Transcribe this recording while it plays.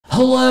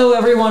Hello,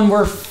 everyone.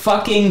 We're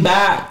fucking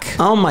back.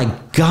 Oh my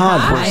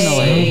God, Hi.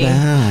 we're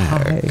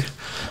so back.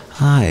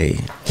 Hi,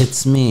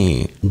 it's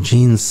me,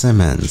 Gene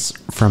Simmons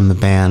from the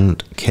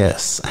band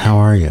Kiss. How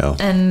are you?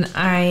 And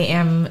I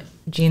am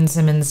Gene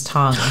Simmons'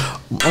 tongue.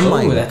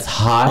 Oh, that's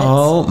hot.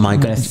 Oh my I'm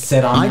God. gonna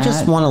sit on I that.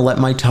 just want to let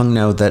my tongue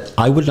know that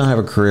I would not have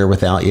a career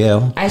without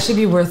you. I should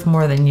be worth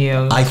more than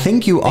you. I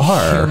think you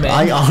are. human.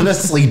 I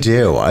honestly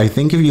do. I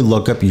think if you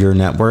look up your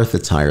net worth,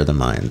 it's higher than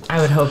mine.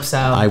 I would hope so.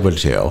 I would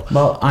too.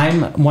 Well,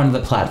 I'm one of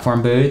the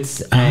platform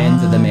boots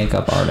and the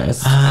makeup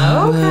artist.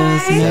 Okay.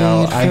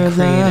 So I Made for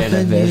created a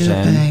loving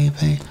vision. you,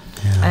 baby.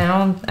 I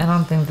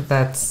don't think that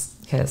that's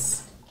Kiss.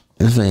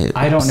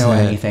 I don't know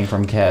anything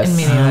from Kiss. And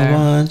me I neither.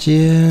 want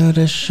you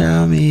to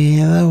show me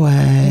the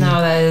way.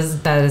 No,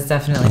 that is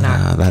definitely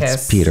not That's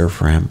Kiss. Peter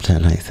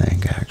Frampton, I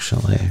think,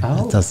 actually.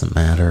 Oh. It doesn't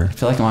matter. I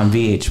feel like I'm on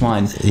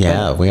VH1.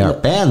 Yeah, we are.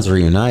 Bands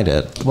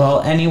reunited. Well,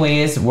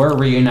 anyways, we're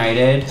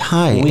reunited.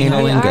 Hi, we,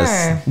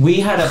 Analingus. we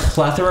had a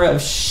plethora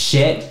of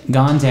shit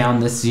gone down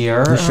this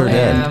year. We sure did.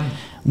 Yeah.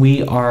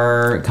 We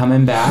are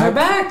coming back. We're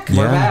back. We're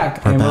Yeah,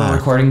 back. we're and back. we're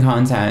recording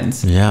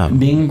content. Yeah.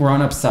 Being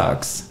grown up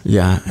sucks.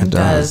 Yeah, it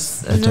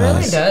does. It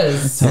really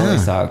does. It really Yeah.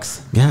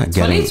 sucks. Yeah,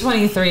 getting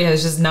 2023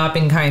 has just not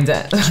been kind to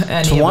any of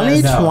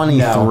us.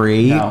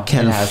 2023 No,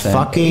 can it hasn't.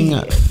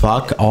 fucking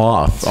fuck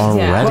off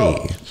already.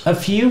 Well, a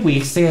few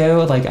weeks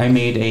ago, like I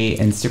made a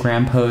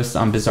Instagram post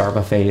on Bizarre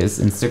Buffet's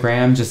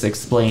Instagram just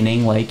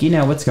explaining like,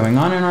 what's going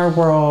on in our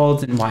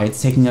world and why it's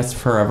taking us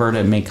forever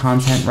to make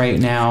content right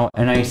now.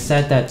 And I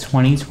said that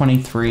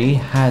 2023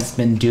 has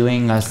been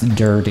doing us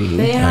dirty.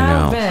 They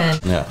have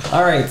been. Yeah.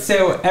 All right,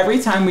 so every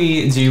time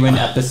we do an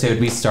episode,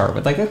 we start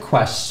with like a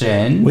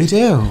question. We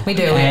do. We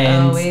do.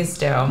 And We always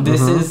do.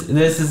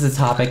 This is a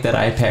topic that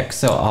I picked,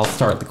 so I'll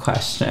start the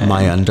question.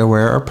 My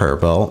underwear are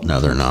purple. No,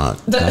 they're not.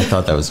 I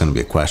thought that was going to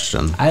be a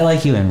question. I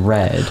like you in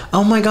red.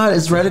 Oh my God,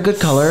 is red a good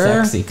color?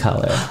 Sexy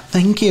color.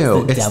 Thank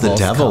you. It's the It's the devil's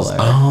devil's. color.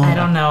 Oh, I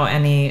don't know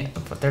any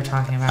of what they're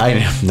talking about. I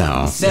don't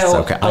know. So, It's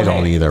okay. I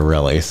don't okay. either,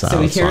 really. So,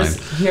 So it's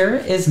fine. here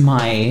is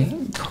my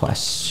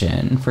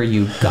question for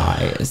you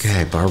guys.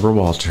 Okay, Barbara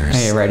Walters.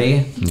 Are you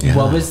ready? Yeah.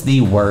 What was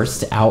the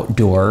worst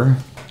outdoor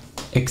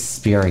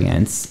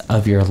experience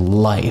of your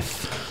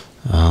life?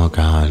 Oh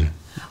God.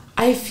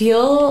 I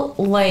feel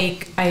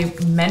like I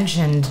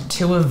mentioned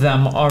two of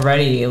them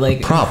already.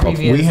 Like Probably.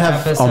 previous We have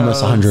episodes.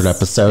 almost 100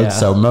 episodes, Yeah.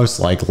 so most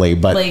likely.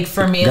 But Like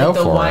for me, go like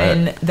the for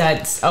one it.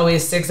 that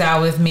always sticks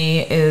out with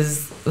me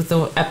is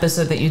the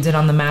episode that you did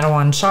on the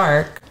Mattawan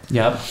shark.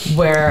 Yep.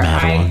 Where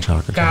Mattawan shark I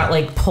attack. got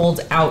like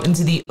pulled out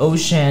into the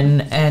ocean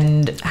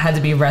and had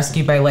to be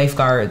rescued by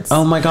lifeguards.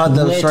 Oh my God,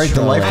 that's right.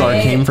 The lifeguard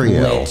Literally. came for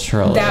you.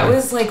 Literally. That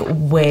was like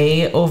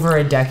way over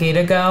a decade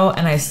ago,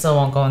 and I still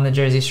won't go in the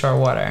Jersey Shore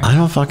water. I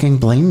don't fucking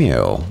blame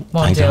you.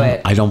 Won't do it.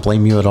 I don't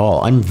blame you at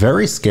all. I'm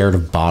very scared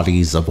of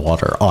bodies of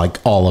water, like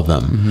all of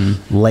them.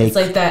 Lake. It's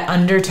like that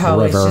undertow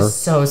is River.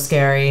 just so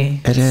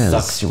scary. It is.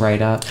 sucks you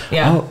right up.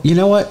 Yeah. Oh, you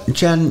know what,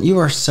 Jen? You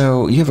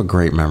have a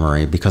great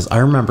memory because I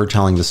remember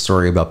telling the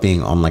story about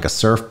being on like a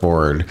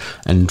surfboard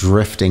and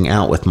drifting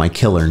out with my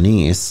killer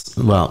niece.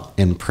 Well,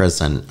 in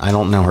prison. I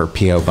don't know her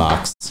PO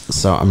box,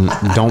 so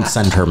don't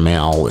send her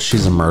mail.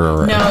 She's a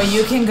murderer. No,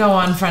 you can go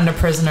on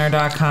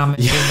friendaprisoner.com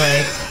if you'd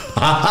like.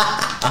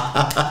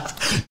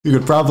 You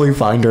could probably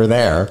find her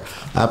there.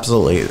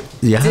 Absolutely.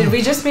 Yeah. Did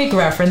we just make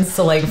reference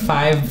to like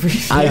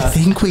 5 I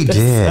think we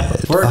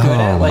did. We're good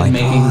at Oh like my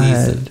making God.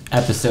 these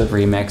episode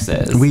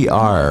remixes. We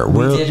are. We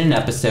We're, did an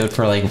episode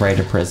for like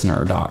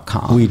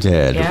writeaprisoner.com. We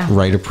did. Yeah.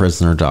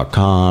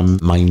 Writeaprisoner.com.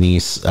 My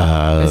niece Is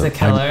a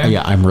killer.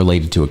 I'm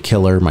related to a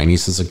killer. My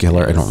niece is a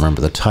killer. I don't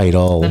remember the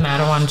title. the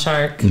Mattawan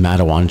shark.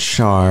 Mattawan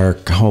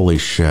shark. Holy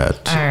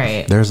shit. All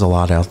right. There's a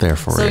lot out there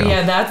for So you.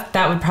 yeah,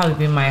 that would probably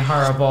be my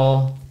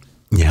horrible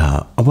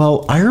Yeah.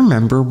 Well, I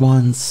remember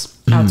once.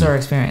 outdoor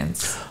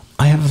experience.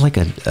 I have like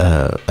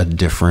a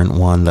different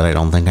one that I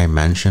don't think I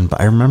mentioned,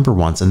 but I remember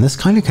once, and this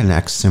kind of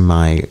connects to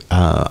my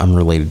I'm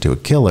related to a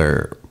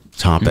killer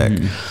topic.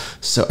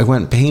 So I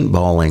went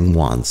paintballing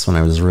once when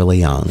I was really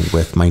young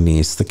with my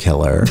niece, the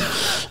killer,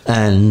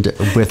 and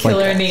with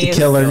Killer like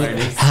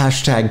niece.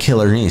 hashtag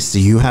killer niece. Do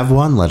you have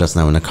one? Let us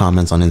know in the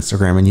comments on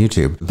Instagram and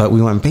YouTube. But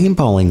we went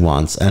paintballing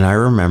once, and I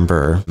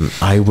remember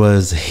I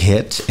was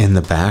hit in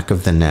the back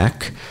of the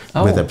neck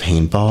with a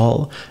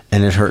paintball,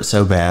 and it hurt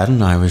so bad,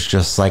 and I was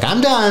just like,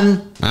 I'm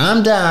done.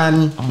 I'm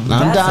done.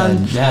 I'm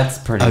done. That's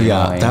pretty Oh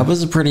yeah, annoying. that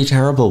was a pretty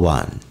terrible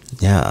one.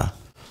 Yeah.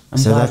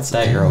 I'm glad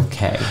that you're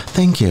okay.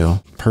 Thank you.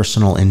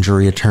 Personal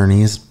injury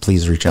attorneys,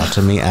 please reach out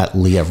to me at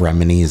Leah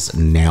Remini's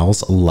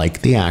Nails,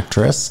 like the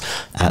actress,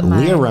 at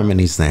Leah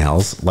Remini's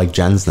Nails, like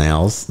Jen's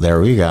Nails.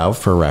 There we go,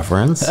 for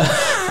reference,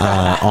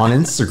 on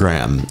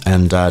Instagram.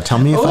 And tell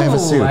me if I have a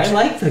suit. I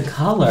like the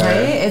color. Right?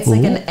 It's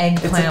like an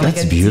eggplant, like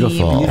that's a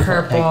beautiful. deep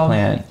purple.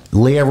 Eggplant.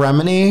 Leah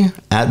Remini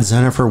at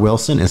Jennifer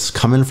Wilson is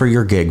coming for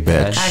your gig,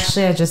 bitch.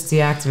 Actually, I just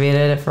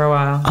deactivated it for a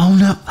while. Oh,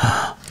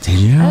 no. Did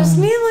you? I just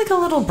need like a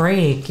little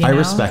break. You I know?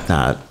 respect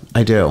that.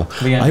 I do.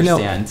 We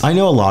understand. I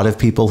know a lot of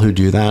people who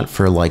do that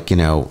for like,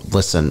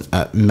 listen,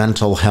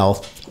 mental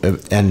health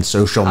and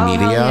social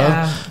media. hell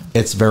yeah.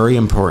 it's very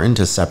important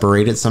to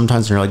separate it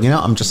sometimes. And you're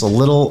like, I'm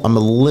a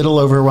little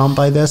overwhelmed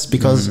by this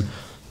because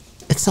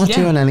it's not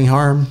doing any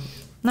harm.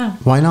 No.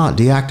 Why not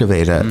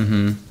deactivate it?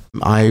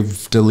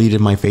 I've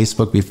deleted my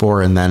Facebook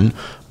before, and then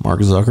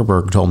Mark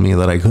Zuckerberg told me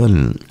that I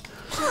couldn't.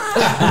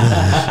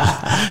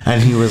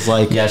 And he was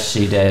like, yes,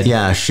 she did.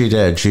 Yeah, she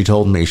did. She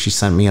told me. She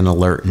sent me an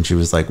alert, and she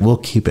was like, we'll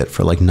keep it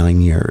for like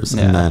 9 years.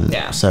 Yeah. And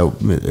then, so,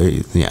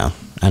 yeah.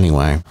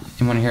 Anyway.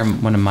 You want to hear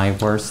one of my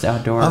worst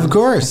outdoor Of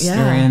course.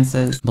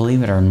 experiences? Yeah.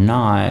 Believe it or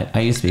not, I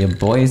used to be a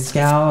Boy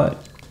Scout.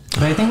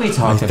 But I think we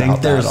talked about that. I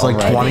think there's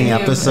like 20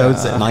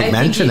 episodes that might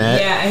mention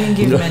it. Yeah, I think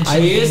you've mentioned I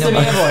used to be a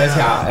Boy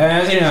Scout. And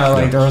as you know,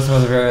 like, there was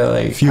supposed to be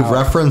like... If you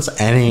reference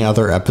any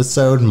other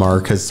episode,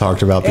 Mark has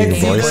talked about being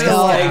a Boy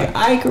Scout. Like,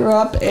 I grew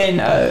up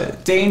in a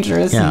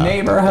dangerous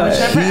neighborhood.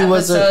 Whichever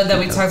episode that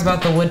we talked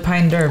about the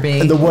Woodpine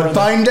Derby. The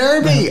Woodpine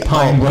Derby!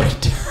 Pinewood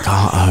Derby.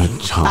 God.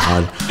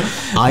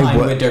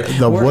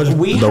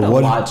 We had a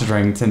lot to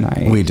drink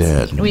tonight. We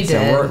did. We did.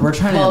 So we're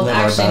trying to live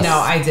our actually, best. no,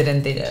 I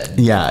didn't. They did.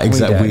 Yeah,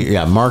 exactly.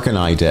 Mark and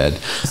I did.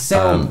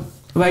 So,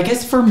 I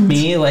guess for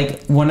me,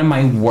 like, one of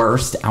my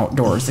worst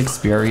outdoors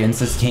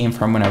experiences came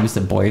from when I was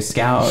a Boy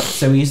Scout.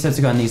 So we used to have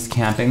to go on these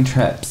camping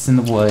trips in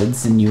the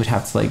woods, and you would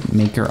have to, like,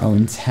 make your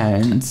own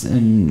tent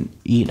and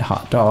eat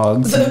hot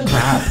dogs and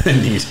crap.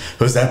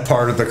 Was that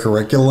part of the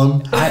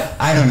curriculum?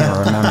 I don't even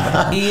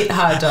remember. Eat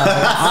hot dogs.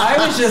 I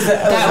was just...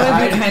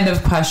 That would be kind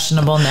of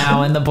questionable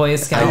now in the Boy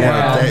Scout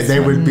world. They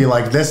would be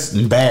like, this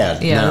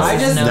bad. Yeah, no,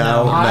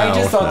 I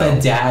just thought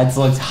that dads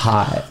looked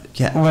hot.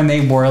 Yeah. When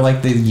they wore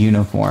like the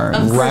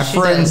uniforms.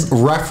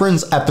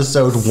 Reference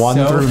episode 1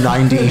 through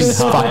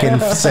 90s fucking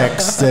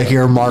 6 to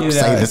hear Mark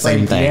say the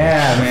same thing.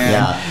 Yeah, man.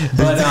 Yeah.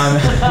 But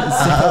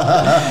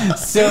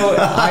so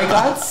I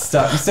got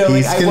stuck. So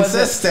like, He's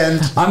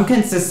consistent. I'm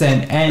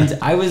consistent, and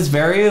I was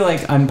very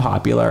like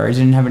unpopular. I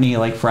didn't have any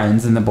like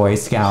friends in the Boy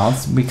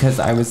Scouts because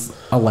I was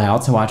allowed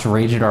to watch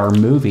rated R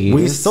movies.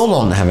 We still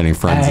don't have any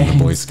friends in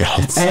the Boy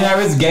Scouts. And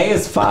I was gay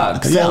as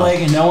fuck. So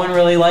like no one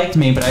really liked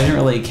me, but I didn't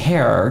really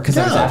care because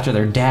I was after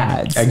their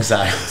dads.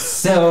 Exactly.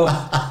 So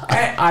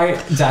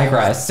I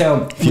digress.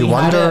 So if you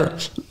wonder,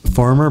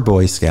 former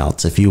Boy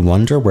Scouts, if you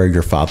wonder where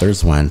your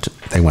fathers went,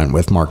 they went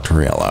with Mark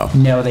Torriello.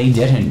 No, they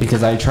didn't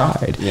because I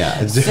tried.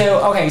 Yeah.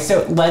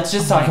 So let's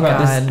just talk about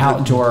this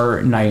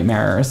outdoor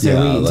nightmare.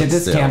 So we did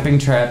this camping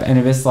trip, and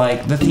it was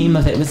like the theme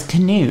of it was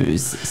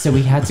canoes. So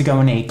we had to go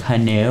in a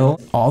canoe.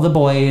 All the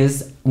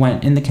boys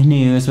went in the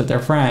canoes with their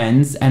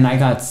friends, and I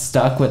got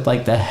stuck with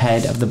like the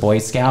head of the Boy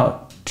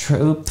Scout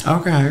troop.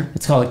 Okay.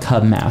 It's called a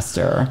Cub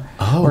Master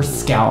or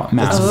Scout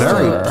Master. It's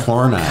very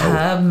porno.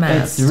 Cub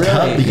Master. It's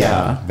really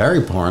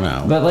very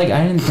porno. But like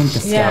I didn't think the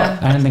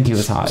Scout. I didn't think he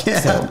was hot. Yeah.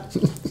 So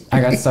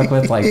I got stuck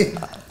with like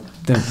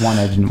the one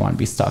I didn't want to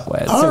be stuck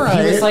with. He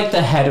was like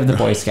the head of the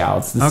Boy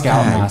Scouts, the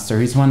Scout Master.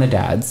 He's one of the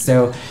dads.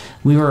 So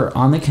we were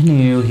on the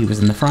canoe. He was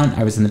in the front.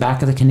 I was in the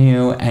back of the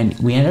canoe, and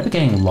we ended up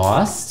getting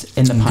lost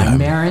in the Pine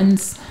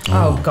Barrens.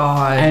 Oh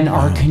God! And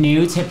our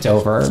canoe tipped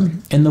over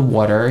in the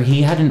water.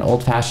 He had an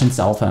old-fashioned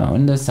cell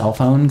phone. The cell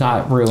phone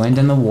got ruined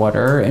in the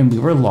water, and we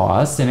were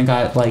lost. And it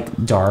got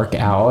like dark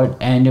out,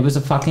 and it was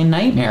a fucking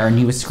nightmare. And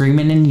he was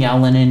screaming and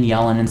yelling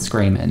and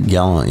screaming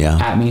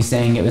at me,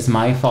 saying it was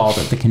my fault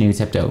that the canoe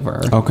tipped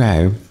over.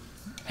 Okay.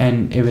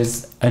 And it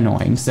was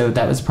annoying. So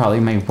that was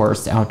probably my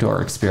worst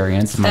outdoor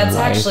experience in my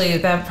life.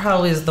 That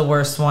probably is the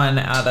worst one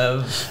out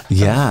of the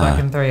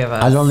fucking three of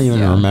us. I don't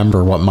even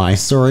remember what my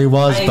story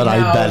was, but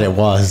I bet it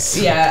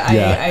was. Yeah,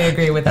 I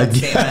agree with that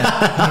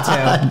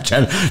statement. Me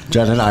too.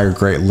 Jen and I are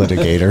great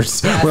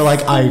litigators. Yes. We're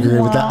like, I agree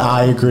with that.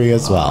 I agree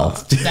as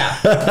well.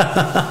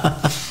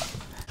 Yeah.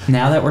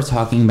 Now that we're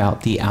talking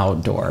about the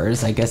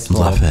outdoors, I guess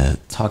we'll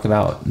talk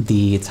about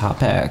the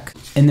topic.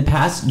 In the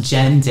past,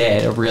 Jen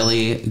did a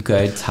really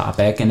good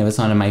topic, and it was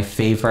one of my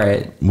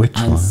favorite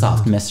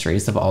unsolved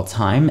mysteries of all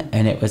time,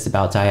 and it was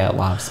about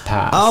Dyatlab's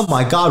past. Oh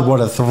my God, what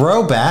a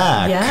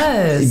throwback.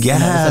 Yes.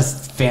 That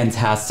was a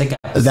fantastic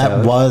episode.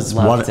 That was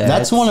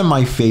that's one of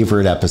my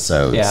favorite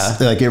episodes. Yeah.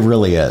 Like, it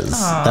really is.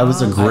 That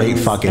was a great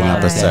fucking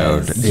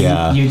episode.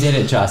 Yeah. You did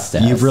it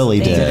justice. You really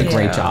did. You did a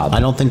great job. I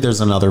don't think there's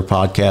another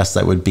podcast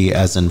that would be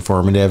as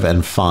informative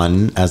and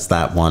fun as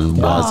that one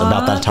was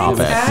about that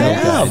topic.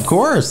 Yeah, of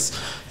course.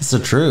 It's the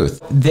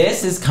truth.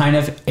 This is kind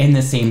of in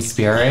the same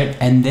spirit,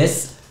 and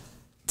this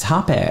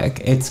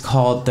topic, it's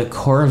called the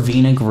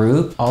Corvina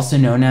Group, also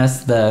known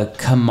as the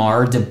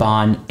Khamar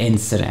Daban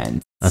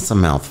incident. That's a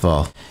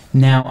mouthful.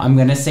 Now, I'm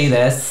going to say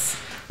this.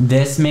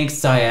 This makes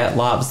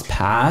Dyatlab's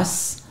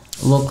pass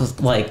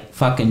look like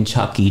fucking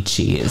Chuck E.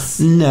 Cheese.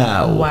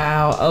 No.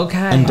 Wow, okay.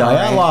 And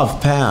Dyatlab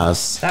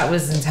Pass. That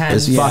was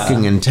intense. Is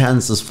fucking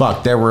intense as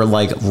fuck. There were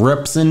like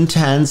rips in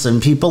tents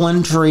and people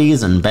in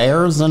trees and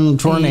bears and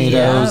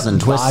tornadoes and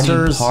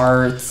twisters. Body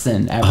parts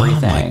and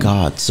everything. Oh my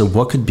God. So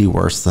what could be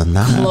worse than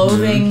that?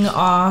 Clothing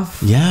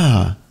off.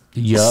 Yeah.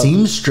 Yep.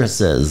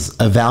 Seamstresses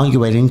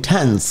evaluating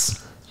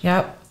tents.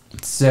 Yep.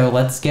 So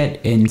let's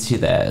get into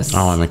this.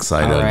 Oh, I'm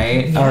excited. All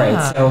right. Yeah. All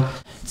right.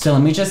 So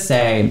let me just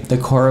say the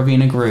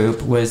Corvina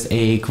Group was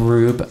a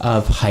group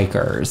of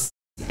hikers.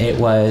 It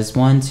was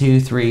 1, 2,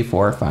 3,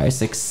 4, 5,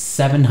 6,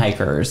 7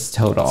 hikers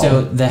total.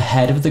 So the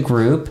head of the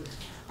group,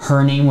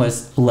 her name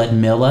was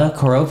Ludmila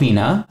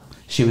Korovina.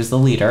 She was the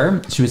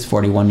leader. She was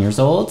 41 years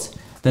old.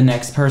 The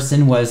next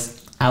person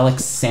was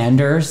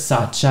Alexander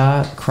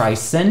Sacha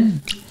Krysen,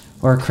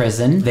 or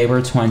Krisen. They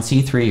were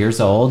 23 years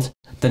old.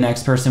 The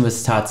next person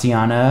was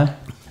Tatiana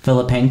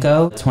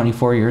Filipenko,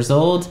 24 years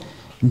old.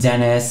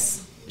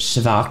 Denis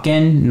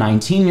Shvakin,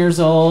 19 years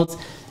old.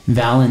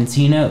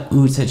 Valentina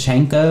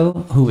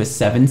Utachenko, who was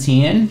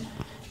 17.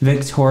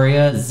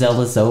 Victoria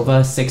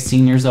Zelazova,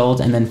 16 years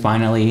old. And then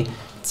finally,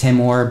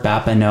 Timur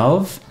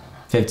Babanov,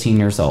 15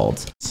 years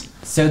old.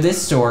 So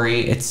this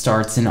story, it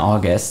starts in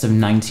August of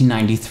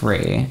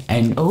 1993.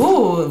 And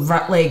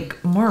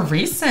like more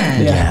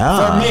recent.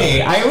 Yeah. for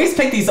me, I always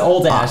pick these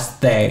old ass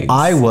things.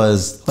 I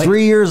was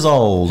 3 years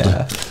old.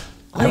 Yeah.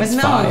 I was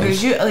no, 5.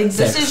 because you like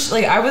this 6. is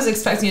like I was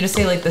expecting you to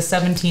say like the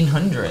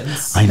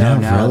 1700s. I know,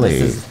 No, really.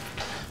 this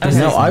No, is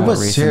I more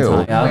was recent too.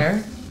 time. Yeah.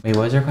 Where? Wait,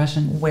 what was your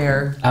question?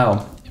 Where?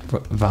 Oh,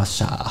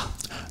 Russia.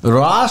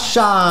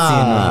 Russia.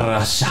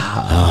 Russia.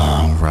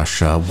 Oh,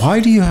 Russia. Why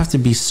do you have to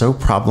be so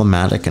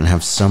problematic and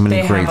have so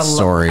many great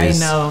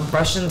stories? I know.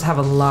 Russians have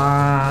a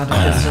lot of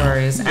good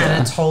stories.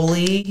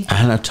 Anatoly.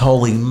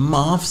 Anatoly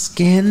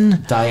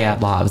Movskin.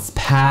 Dyatlov's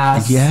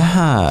Pass.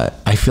 Yeah.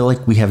 I feel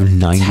like we have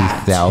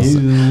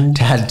 90,000.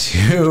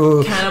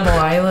 Tattoo. Cannibal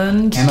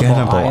Island.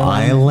 Cannibal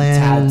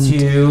Island.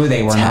 Tattoo.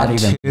 They were not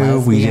even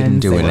lesbians. We didn't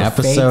do They an were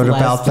episode fake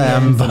about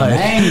them, lesbians, and but I'm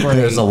angry.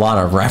 there's a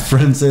lot of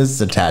references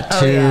to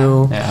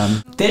Tattoo.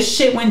 This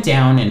shit went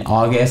down in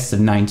August of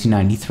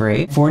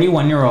 1993.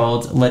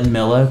 41-year-old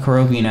Ludmila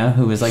Korovina,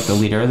 who was like the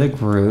leader of the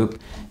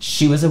group,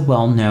 she was a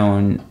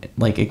well-known,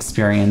 like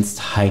experienced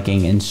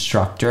hiking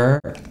instructor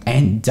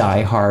and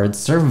diehard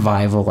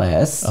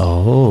survivalist.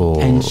 Oh.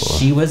 And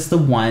she was the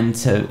one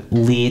to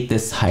lead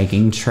this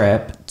hiking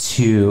trip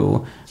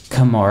to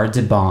Khamar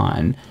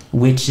Daban,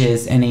 which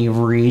is in a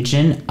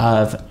region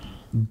of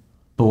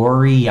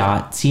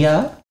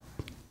Buryatia.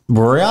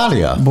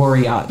 Buryatia.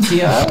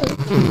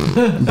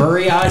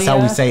 That's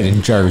how we say it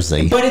in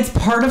Jersey. But it's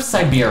part of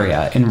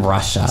Siberia in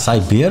Russia.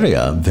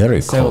 Siberia. Very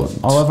So cold.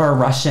 all of our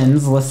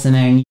Russians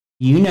listening,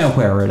 you know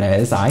where it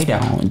is. I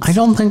don't. I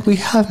don't think we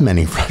have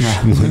many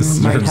Russian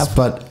listeners,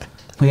 but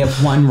We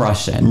have one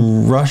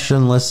Russian.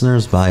 Russian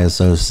listeners by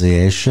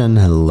association.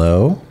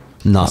 Hello.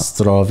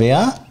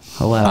 Nostrovia.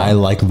 Hello. I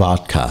like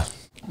vodka.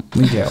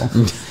 We do.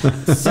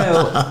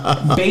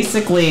 So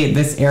basically,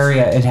 this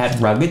area, it had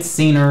rugged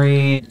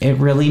scenery. It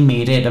really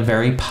made it a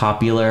very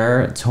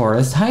popular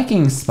tourist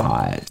hiking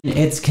spot.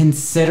 It's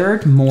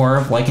considered more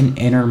of like an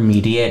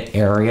intermediate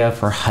area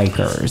for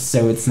hikers.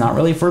 So it's not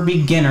really for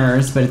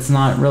beginners, but it's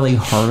not really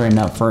hard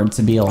enough for it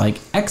to be like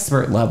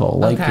expert level,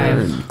 like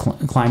you're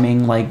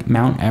climbing like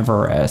Mount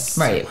Everest.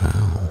 Right.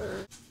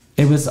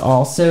 It was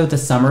also the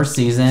summer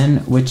season,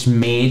 which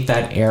made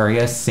that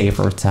area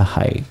safer to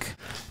hike.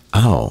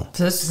 Oh.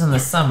 So this is in the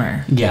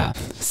summer. Yeah.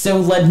 So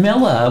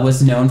Ludmila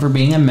was known for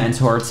being a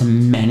mentor to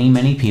many,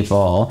 many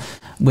people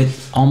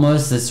with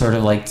almost this sort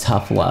of like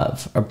tough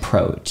love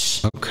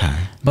approach. Okay.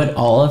 But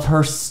all of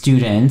her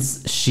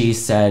students, she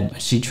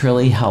said, she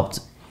truly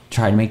helped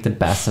try to make the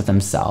best of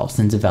themselves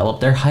and develop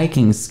their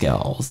hiking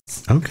skills.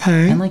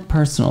 Okay. And like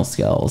personal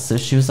skills. So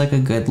she was like a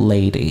good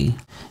lady.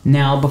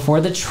 Now, before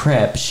the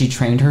trip, she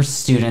trained her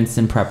students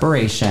in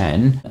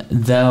preparation,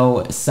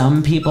 though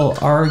some people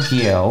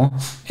argue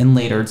in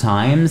later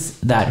times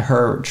that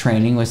her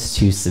training was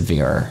too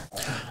severe.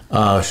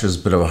 Oh, she was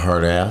a bit of a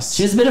hard ass.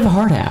 She was a bit of a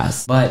hard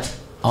ass, but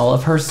all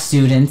of her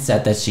students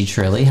said that she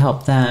truly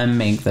helped them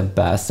make the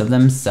best of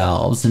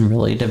themselves and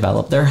really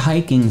develop their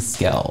hiking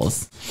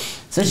skills.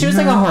 So she was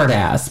like a hard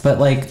ass, but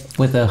like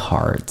with a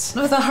heart.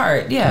 With a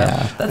heart,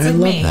 yeah. That's I like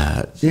love me.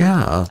 that.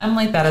 Yeah. I'm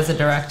like that as a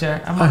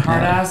director. I'm a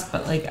hard ass,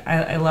 but like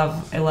I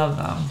love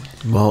them.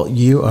 Well,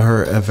 you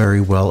are a very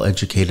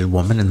well-educated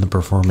woman in the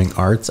performing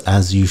arts,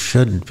 as you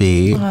should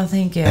be. Oh,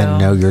 thank you.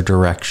 And know your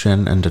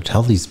direction and to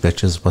tell these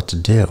bitches what to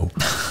do.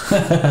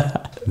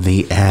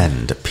 The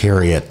end.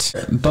 Period.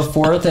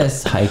 Before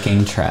this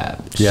hiking trip,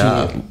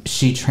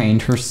 she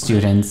trained her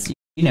students,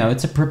 you know,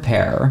 to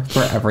prepare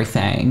for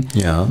everything.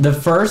 Yeah. The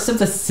first of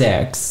the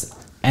 6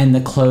 and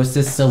the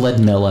closest to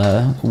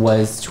Ludmila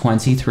was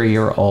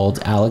 23-year-old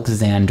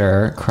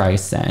Alexander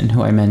Krysen,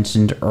 who I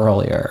mentioned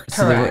earlier.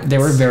 So Correct. they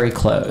were very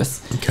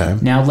close. Okay.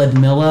 Now,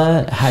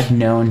 Ludmila had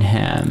known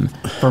him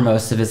for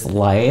most of his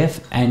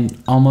life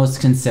and almost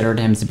considered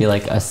him to be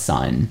like a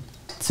son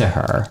to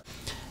her.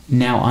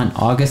 Now, on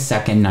August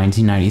 2nd,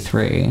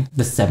 1993,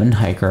 the 7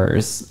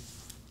 hikers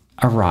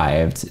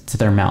arrived to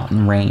their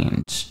mountain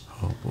range.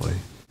 Oh, boy.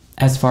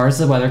 As far as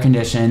the weather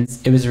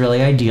conditions, it was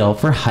really ideal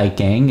for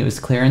hiking. It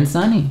was clear and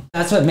sunny.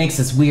 That's what makes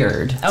this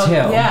weird, too.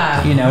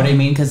 Yeah. You know what I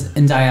mean? Because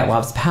in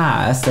Dyatlov's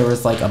Pass, there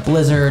was like a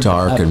blizzard.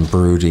 Dark and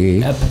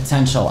broody. A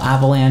potential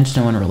avalanche.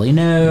 No one really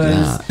knows.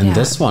 Yeah. And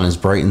this one is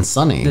bright and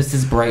sunny. This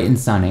is bright and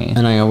sunny.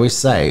 And I always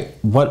say,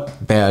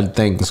 what bad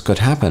things could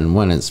happen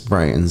when it's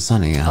bright and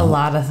sunny? A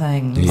lot of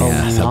things.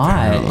 Yeah, A lot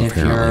apparently if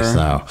you're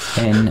so.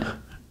 in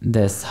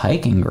this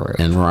hiking group.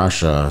 In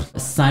Russia.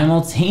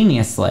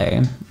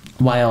 Simultaneously,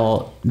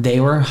 while they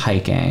were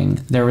hiking,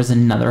 there was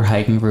another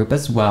hiking group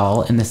as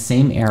well in the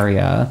same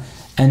area,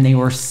 and they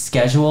were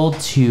scheduled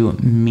to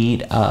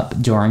meet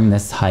up during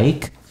this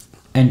hike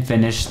and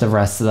finish the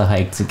rest of the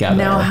hike together.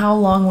 Now, how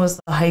long was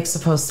the hike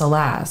supposed to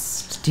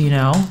last? Do you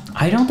know?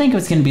 I don't think it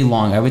was going to be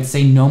long. I would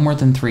say no more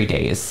than 3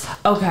 days.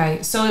 Okay,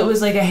 so it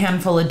was like a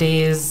handful of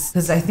days,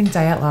 because I think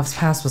Dyatlov's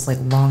Pass was like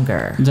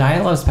longer.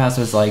 Dyatlow's Pass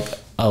was like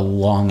a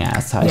long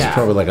ass hike. Yeah.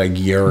 Probably like a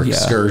year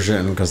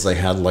excursion because they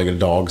had like a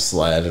dog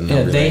sled and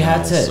everything they had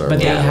else to, but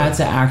they had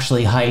to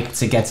actually hike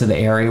to get to the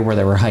area where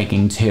they were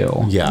hiking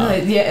to. Yeah.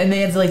 Yeah, and they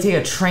had to like take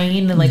a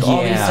train and like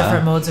all these Yeah.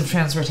 different modes of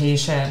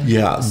transportation.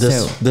 Yeah,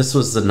 So- this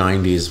was the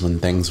 90s when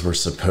things were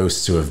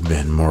supposed to have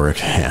been more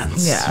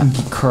advanced. Yeah.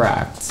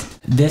 Correct.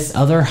 This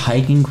other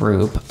hiking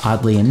group,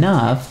 oddly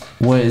enough,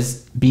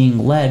 was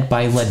being led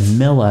by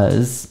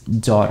Ludmila's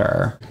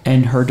daughter,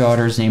 and her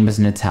daughter's name was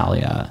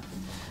Natalia.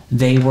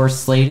 They were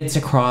slated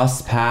to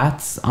cross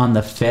paths on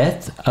the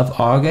 5th of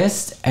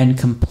August and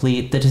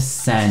complete the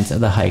descent of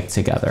the hike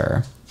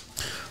together.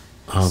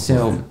 Oh,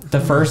 So boy.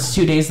 the first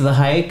 2 days of the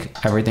hike,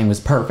 everything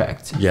was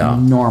perfect. Yeah.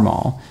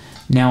 Normal.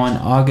 Now on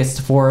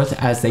August 4th,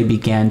 as they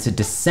began to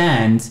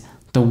descend,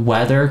 the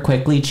weather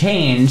quickly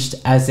changed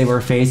as they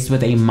were faced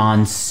with a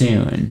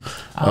monsoon.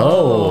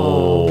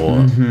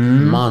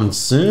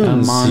 Monsoon, A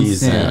monsoon.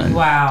 season.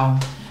 Wow.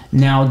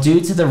 Now, due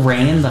to the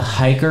rain, the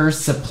hikers'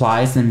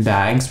 supplies and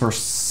bags were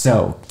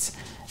soaked,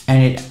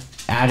 and it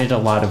added a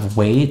lot of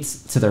weight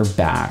to their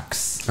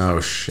backs. Oh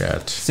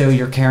shit. So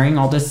you're carrying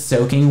all this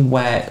soaking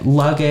wet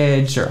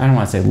luggage, or I don't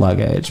want to say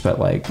luggage, but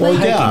like Well,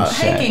 hiking yeah.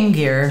 shit. Hiking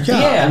gear.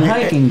 Yeah,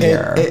 hiking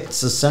gear.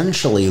 It's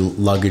essentially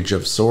luggage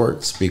of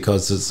sorts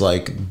because it's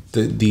like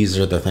these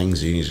are the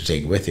things you need to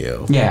take with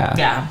you. Yeah.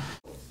 Yeah.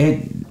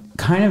 It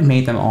kind of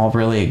made them all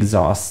really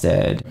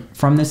exhausted.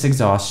 From this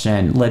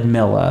exhaustion,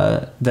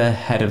 Ludmila, the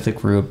head of the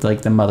group,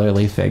 like the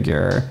motherly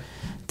figure,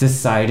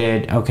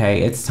 decided,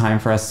 okay, it's time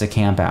for us to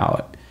camp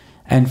out.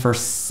 And for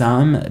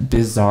some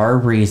bizarre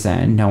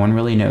reason, no one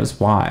really knows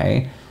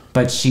why,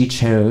 but she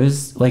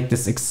chose like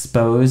this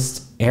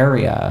exposed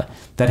area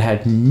that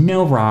had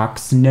no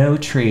rocks, no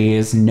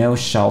trees, no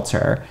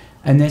shelter.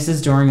 And this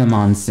is during a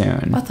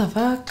monsoon. What the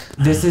fuck?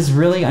 This is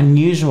really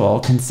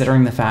unusual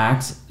considering the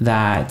fact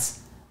that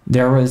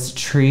there was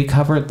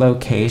tree-covered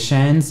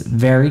locations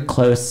very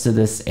close to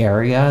this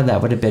area that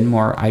would have been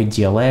more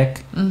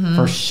idyllic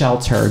for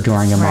shelter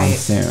during a Right.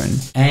 monsoon.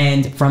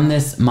 And from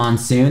this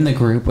monsoon, the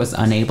group was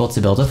unable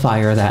to build a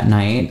fire that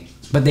night,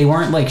 but they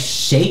weren't like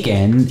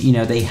shaken. You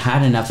know, they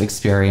had enough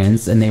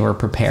experience and they were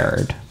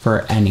prepared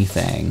for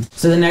anything.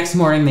 So the next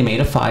morning they made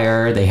a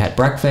fire, they had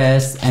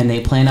breakfast, and they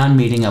planned on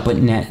meeting up with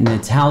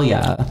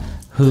Natalia,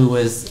 who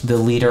was the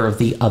leader of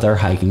the other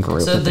hiking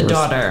group. So the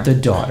daughter. The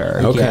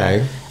daughter. Okay.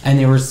 Yeah. And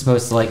they were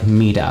supposed to like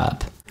meet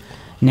up.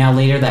 Now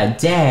later that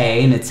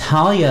day,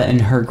 Natalia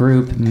and her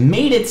group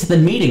made it to the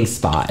meeting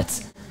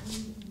spot.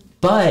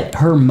 But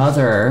her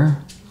mother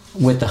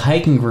with the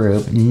hiking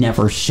group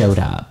never showed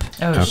up.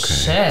 Oh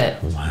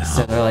shit. Wow.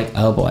 So they're like,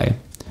 oh boy.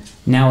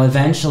 Now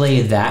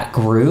eventually that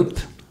group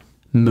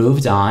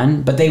moved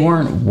on, but they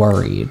weren't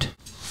worried.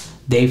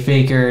 They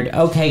figured,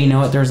 okay, you know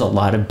what, there's a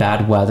lot of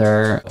bad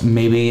weather.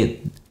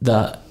 Maybe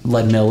the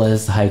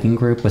Ludmila's hiking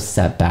group was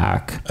set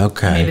back.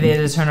 Okay. Maybe they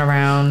had to turn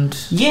around.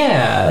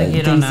 Yeah, Like,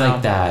 you don't things know.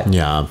 like that.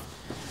 Yeah.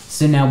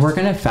 So now we're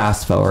going to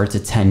fast forward to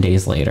 10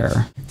 days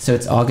later. So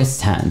it's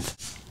August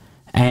 10th,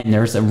 and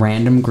there's a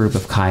random group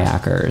of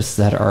kayakers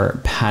that are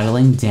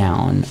paddling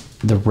down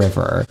the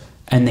river,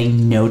 and they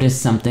notice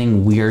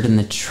something weird in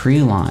the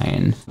tree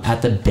line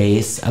at the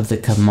base of the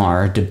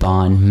Khamar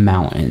Daban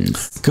mountains.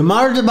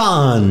 Khamar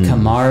Daban.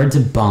 Khamar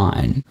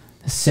Daban.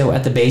 So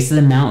at the base of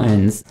the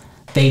mountains,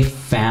 they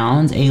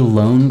found a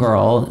lone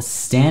girl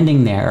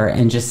standing there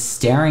and just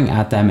staring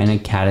at them in a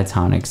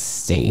catatonic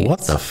state.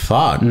 What the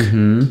fuck?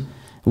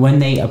 When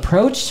they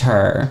approached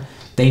her,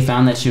 they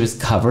found that she was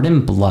covered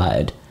in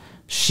blood.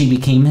 She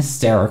became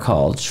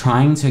hysterical,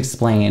 trying to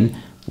explain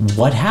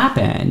what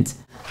happened,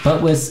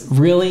 but was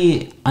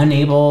really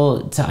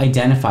unable to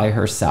identify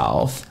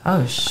herself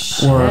Oh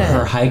shit. or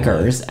her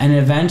hikers. And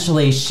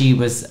eventually she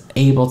was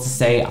able to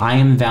say, I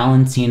am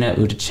Valentina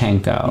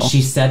Udachenko.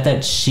 She said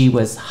that she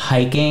was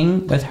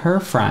hiking with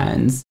her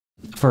friends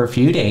for a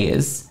few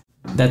days.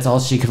 That's all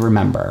she could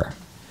remember.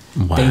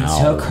 Wow. They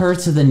took her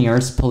to the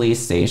nearest police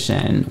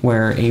station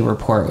where a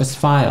report was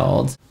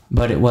filed,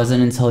 but it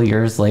wasn't until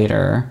years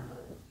later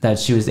that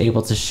she was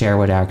able to share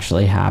what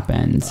actually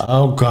happened.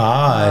 Oh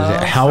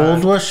God. How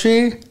old was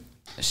she?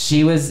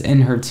 She was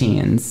in her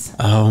teens,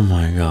 Oh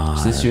my God.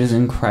 so she was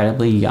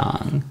incredibly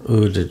young.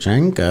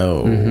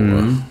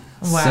 Udachenko.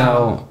 Wow.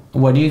 So,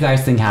 what do you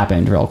guys think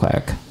happened, real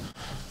quick?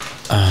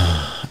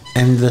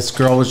 And this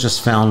girl was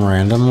just found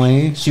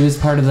randomly. She was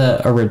part of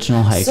the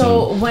original hiking.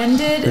 So when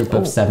did Group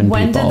of 7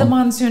 when people. did the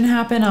monsoon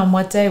happen? On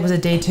what day? Was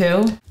it day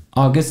 2?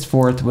 August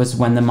 4th was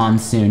when the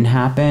monsoon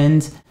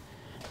happened,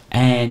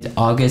 and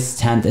August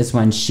 10th is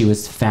when she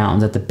was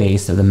found at the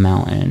base of the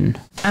mountain.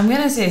 I'm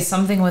going to say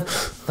something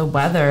with the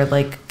weather,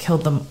 like,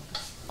 killed them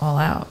all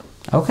out.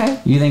 Okay.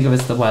 You think it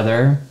was the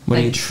weather? What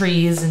do Like you...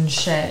 trees and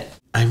shit.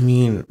 I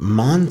mean,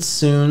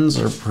 monsoons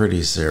are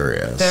pretty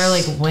serious. They're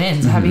like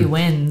winds, heavy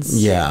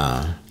winds.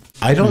 Yeah.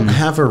 I don't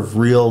have a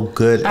real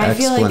good I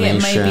feel like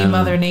explanation. it might be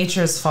Mother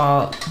Nature's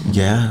fault.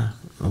 Yeah.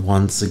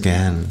 Once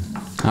again.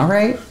 All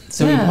right.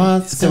 So Yeah.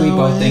 we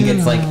both think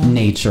it's like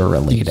nature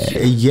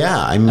related. Yeah,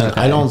 I mean,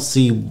 I don't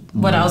see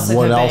What else it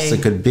what could else be.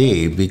 it could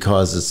be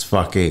because it's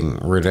fucking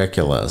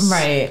ridiculous.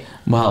 Right.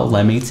 Well,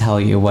 let me tell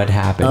you what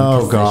happened. Oh,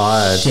 'cause this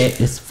God.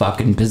 shit is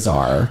fucking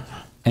bizarre.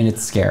 And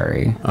it's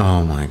scary.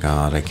 Oh my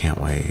God, I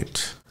can't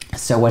wait.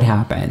 So what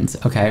happened?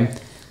 Okay.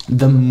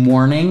 The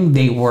morning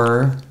they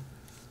were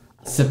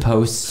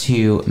supposed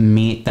to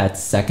meet that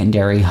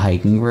secondary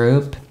hiking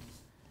group,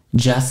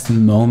 just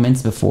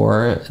moments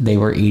before they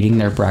were eating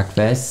their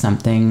breakfast,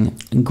 something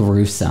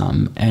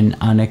gruesome and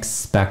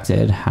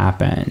unexpected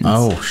happened.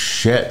 Oh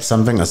shit,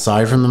 something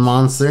aside from the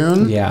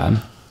monsoon? Yeah.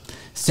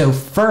 So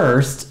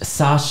first,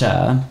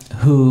 Sasha,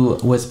 who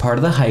was part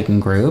of the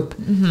hiking group,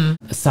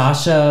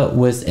 Sasha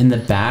was in the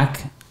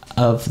back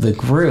of the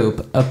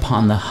group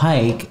upon the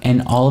hike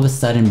and all of a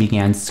sudden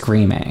began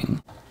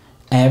screaming.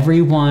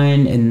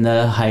 Everyone in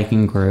the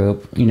hiking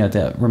group, you know,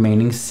 the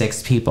remaining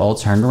 6 people,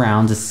 turned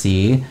around to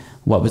see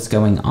what was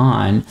going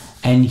on,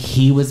 and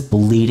he was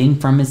bleeding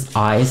from his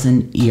eyes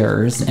and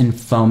ears and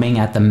foaming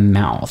at the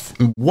mouth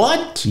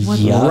What?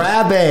 Yup.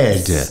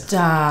 Rabid.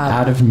 Stop.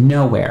 out of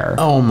nowhere.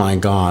 Oh my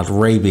God,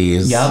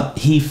 rabies. Yep,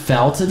 he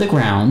fell to the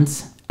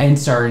ground and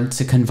started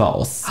to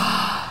convulse.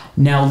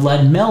 Now,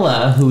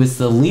 Ludmilla, who is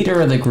the leader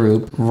of the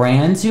group,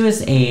 ran to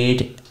his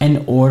aid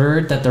and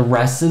ordered that the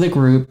rest of the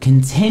group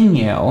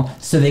continue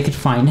so they could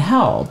find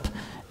help.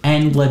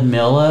 And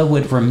Ludmilla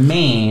would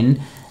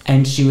remain,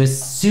 and she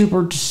was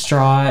super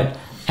distraught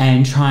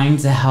and trying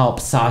to help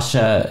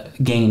Sasha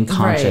gain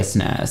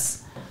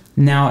consciousness.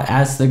 Now,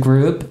 as the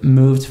group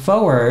moved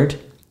forward,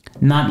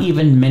 not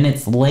even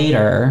minutes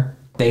later,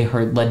 they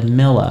heard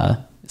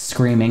Ludmilla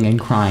screaming and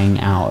crying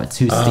out,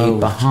 who stayed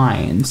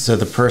behind. So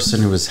the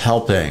person who was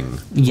helping.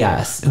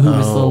 Yes, who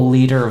was the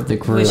leader of the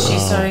group. Was she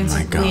starting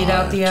my to bleed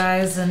out God. the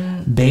eyes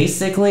and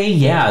Basically,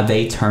 yeah,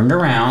 they turned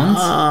around.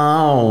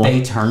 Oh.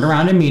 They turned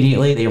around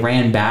immediately. They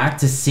ran back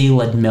to see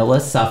Ludmilla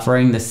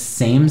suffering the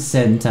same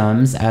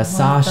symptoms as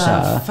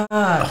Sasha. the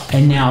fuck?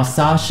 And now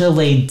Sasha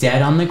lay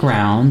dead on the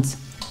ground.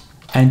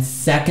 And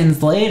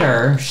seconds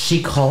later,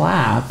 she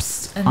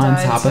collapsed And on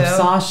died top of too?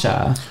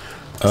 Sasha.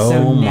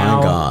 Oh my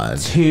now God.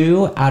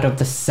 2 out of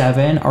the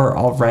 7 are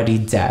already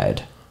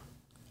dead.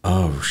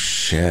 Oh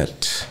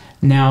shit.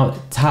 Now,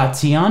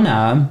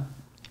 Tatiana,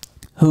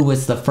 who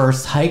was the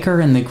first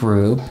hiker in the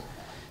group,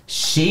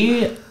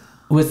 she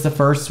was the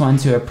first one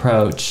to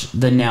approach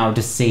the now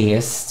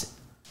deceased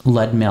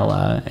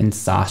Ludmilla and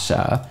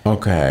Sasha.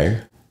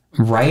 Okay.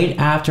 Right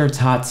after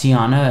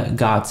Tatiana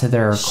got to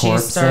their She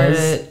corpses,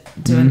 started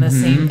doing the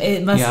same.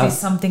 It must be Yep.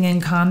 something in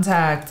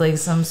contact, like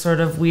some sort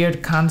of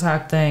weird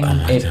contact thing.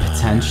 it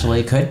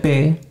potentially could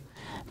be.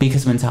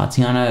 Because when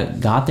Tatiana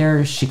got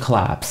there, she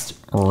collapsed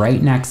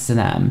right next to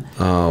them.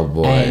 Oh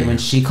boy. And when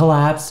she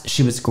collapsed,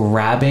 she was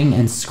grabbing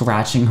and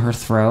scratching her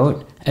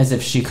throat as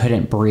if she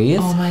couldn't breathe.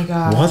 Oh my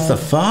God. What the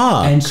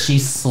fuck? And she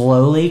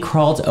slowly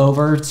crawled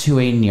over to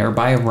a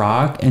nearby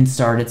rock and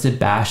started to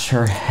bash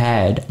her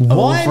head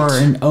What? over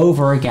and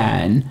over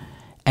again.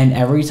 And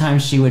every time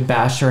she would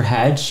bash her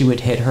head, she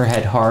would hit her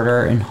head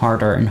harder and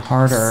harder and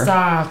harder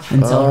Stop.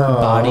 until her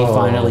body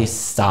finally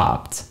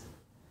stopped.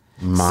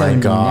 My so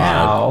God.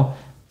 now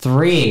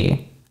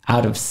 3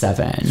 out of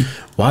 7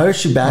 Why was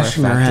she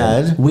bashing her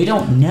affected. head? We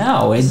don't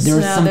know. There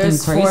was now something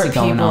there's crazy 4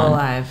 going people on.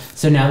 alive.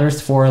 So now there's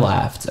 4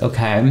 left.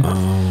 Okay.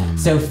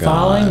 So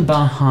following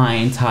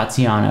behind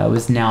Tatiana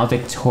was now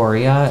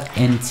Victoria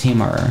and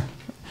Timur,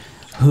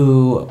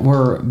 who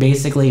were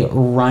basically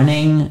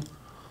running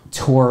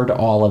toward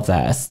all of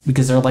this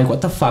because they're like,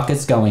 what the fuck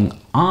is going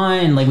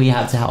on? Like, we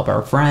have to help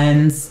our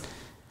friends.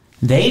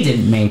 They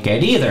didn't make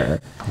it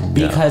either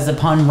because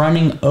upon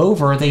running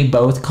over, they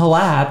both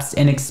collapsed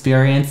and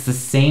experienced the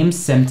same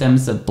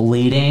symptoms of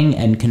bleeding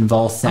and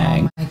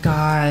convulsing. Oh my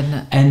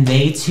God. And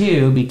they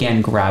too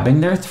began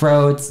grabbing their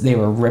throats, they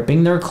were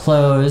ripping their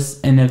clothes,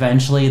 and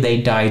eventually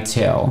they died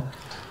too.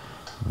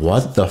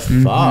 What the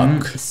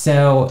fuck?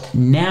 So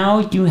now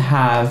you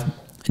have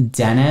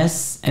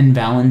Dennis and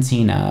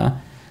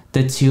Valentina,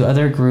 the 2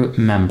 other group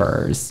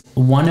members.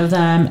 One of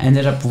them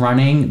ended up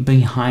running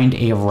behind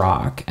a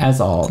rock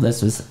as all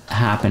this was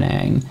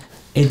happening.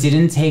 It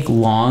didn't take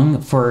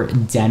long for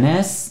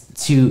Dennis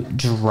to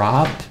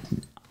drop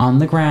on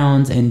the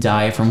ground and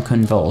die from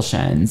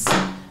convulsions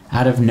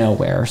out of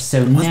nowhere.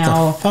 So What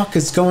now the fuck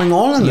is going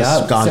on in this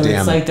Yep, goddamn so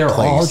it's like they're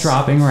place? all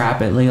dropping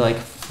rapidly like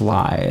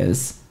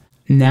flies.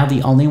 Now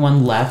the only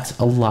one left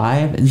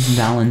alive is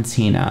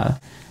Valentina.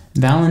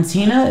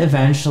 Valentina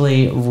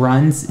eventually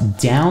runs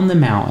down the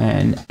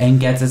mountain and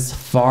gets as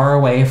far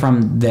away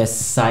from this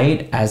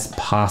site as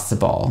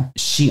possible.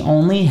 She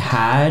only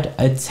had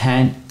a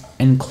tent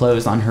and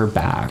clothes on her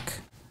back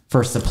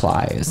for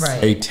supplies.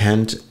 Right. A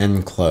tent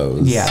and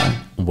clothes. Yeah.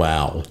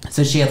 Wow.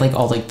 So she had like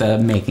all like the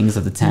makings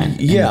of the tent.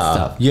 And Yeah.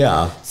 stuff.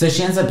 Yeah. So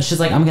she's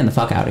like, I'm getting the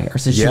fuck out of here.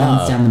 So she Yeah.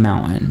 runs down the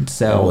mountain.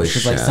 So Holy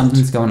she's like, shit.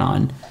 something's going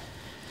on.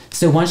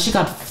 So once she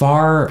got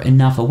far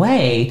enough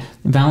away,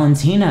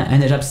 Valentina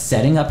ended up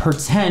setting up her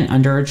tent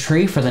under a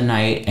tree for the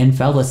night and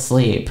fell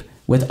asleep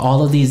with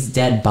all of these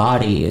dead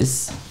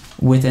bodies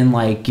within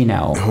like,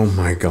 Oh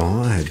my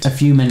God. a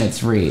few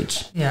minutes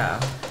reach.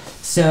 Yeah.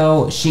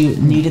 So she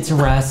needed to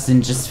rest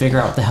and just figure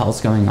out what the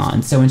hell's going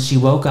on. So when she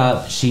woke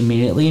up, she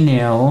immediately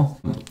knew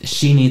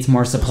she needs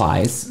more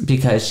supplies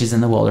because she's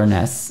in the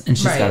wilderness and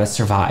she's Right. got to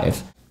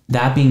survive.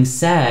 That being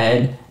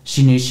said,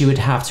 she knew she would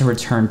have to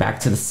return back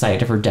to the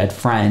site of her dead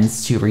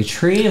friends to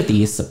retrieve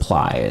these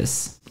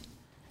supplies.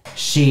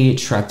 She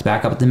trekked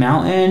back up the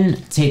mountain,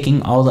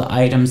 taking all the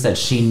items that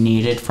she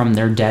needed from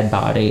their dead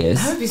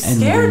bodies. I would be and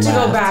scared to go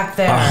left. back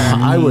there.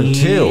 I would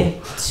too.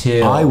 Me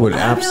too. I would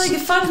I'd be like,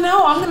 fuck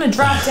no, I'm gonna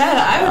drop dead.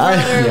 I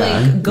would rather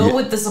yeah. go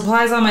with the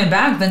supplies on my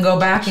back than go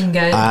back and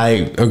get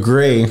I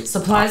agree.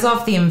 supplies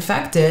off the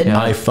infected.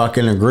 Yeah. I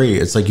fucking agree.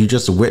 It's like you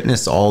just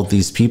witness all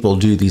these people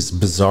do these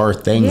bizarre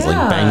things, Yeah.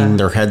 like banging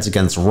their heads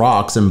against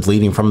rocks and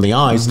bleeding from the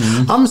eyes.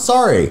 I'm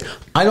sorry.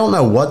 I don't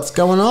know what's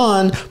going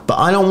on, but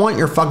I don't want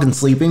your fucking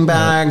sleeping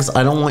bags.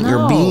 I don't want your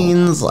No.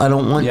 beans. I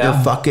don't want your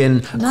Yeah.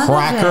 fucking None of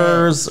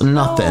crackers. it.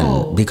 Nothing.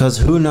 No. Because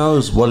who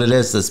knows what it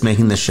is that's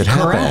making this shit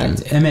happen.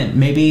 Correct. I mean,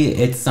 maybe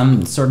it's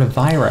some sort of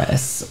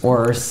virus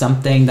or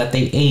something that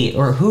they ate,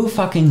 or who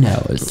fucking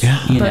knows? Yeah.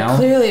 You But know?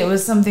 clearly it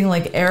was something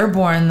like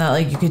airborne that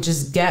like you could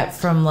just get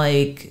from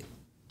like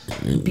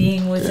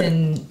being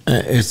within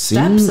It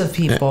seems of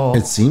people.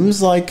 It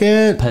seems like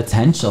it.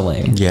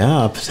 Potentially.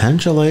 Yeah,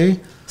 potentially.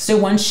 So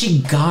once she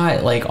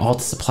got like all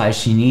the supplies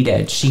she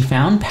needed, she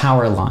found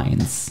power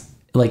lines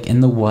like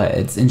in the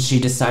woods, and she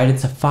decided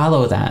to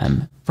follow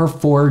them for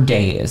 4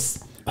 days.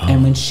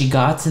 And when she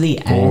got to the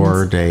end,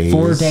 4 days.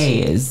 4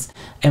 days.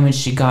 And when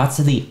she got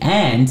to the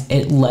end,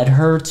 it led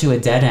her to a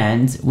dead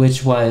end,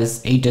 which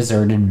was a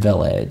deserted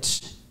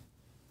village.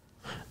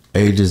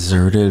 A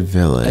deserted A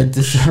village.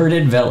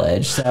 deserted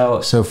village.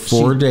 So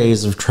 4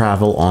 days of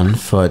travel on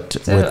foot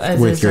a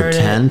with your deserted-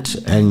 tent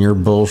and your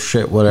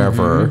bullshit,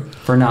 whatever,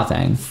 for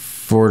nothing.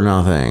 for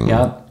nothing.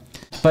 Yep.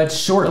 But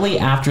shortly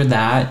after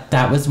that,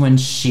 that was when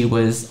she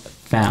was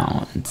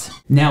found.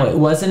 Now, it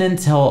wasn't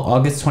until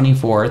August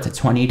 24th,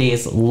 20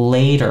 days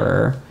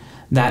later,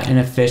 that an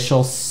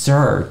official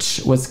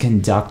search was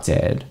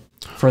conducted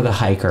for the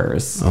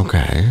hikers.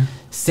 Okay.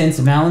 Since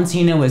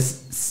Valentina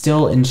was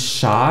still in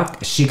shock,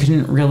 she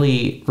couldn't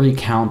really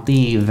recount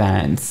the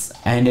events,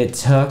 and it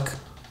took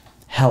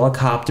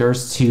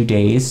helicopters 2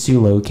 days to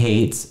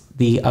locate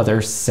the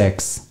other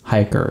 6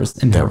 hikers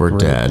in That their were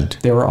group. dead.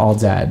 They were all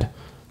dead.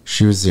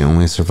 She was the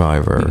only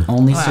survivor.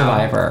 Only Wow.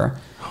 survivor.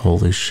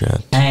 Holy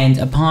shit. And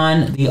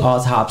upon the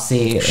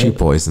autopsy, She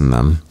poisoned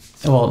them.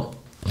 well,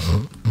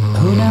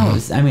 who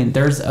knows? I mean,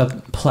 there's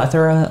a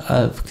plethora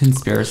of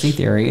conspiracy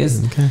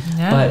theories.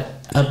 Yeah. But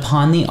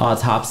upon the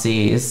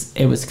autopsies,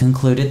 it was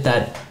concluded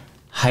that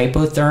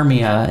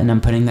hypothermia, and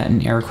I'm putting that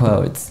in air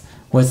quotes,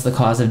 was the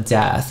cause of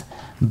death.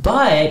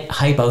 But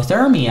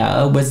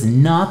hypothermia was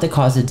not the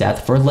cause of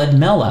death for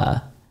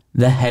Ludmilla,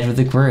 the head of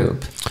the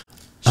group.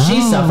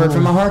 She suffered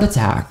from a heart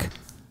attack,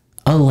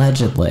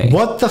 allegedly.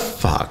 What the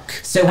fuck?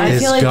 So I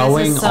is feel like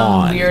going this is some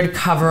on? weird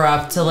cover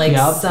up to like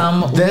Yep.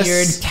 some This-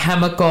 weird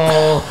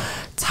chemical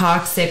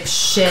toxic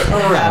shit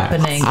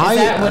happening. Is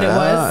that what it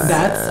was?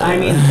 That's, I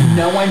mean,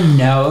 no one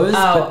knows,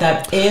 Oh. but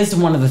that is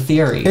one of the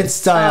theories. It's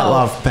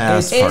Dyatlov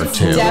Pass it's Part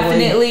 2.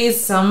 Definitely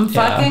some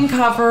fucking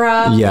cover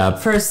up Yep.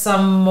 for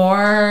some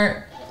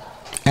more.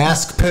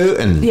 Ask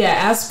Putin. Yeah,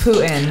 ask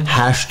Putin.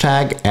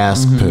 Hashtag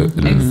Ask Mm-hmm.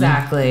 Putin.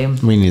 Exactly.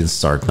 We need to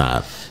start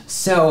that.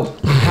 So,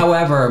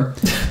 however,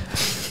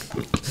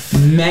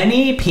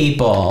 many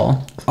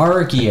people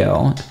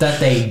argue that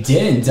they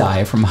didn't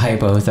die from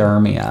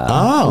hypothermia,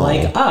 Oh.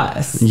 like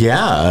us,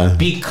 Yeah.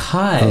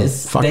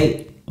 because fuck.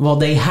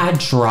 they had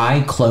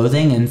dry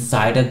clothing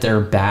inside of their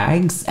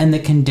bags, and the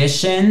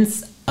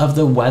conditions of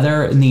the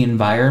weather and the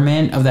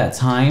environment of that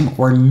time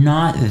were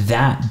not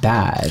that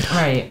bad.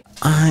 Right.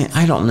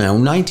 I don't know.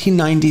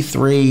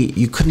 1993,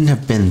 you couldn't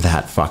have been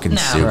that fucking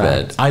stupid.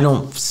 Correct. I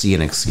don't see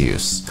an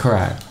excuse.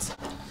 Correct.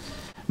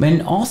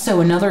 And also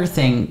another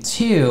thing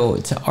too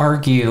to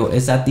argue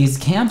is that these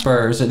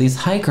campers or these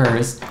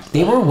hikers,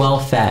 they were well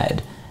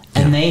fed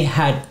and they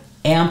had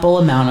ample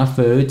amount of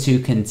food to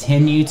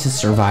continue to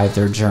survive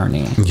their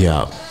journey,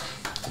 Yeah.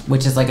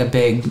 which is like a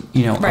big,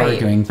 Right.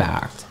 arguing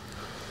fact.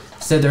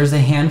 So there's a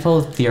handful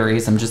of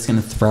theories I'm just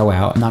going to throw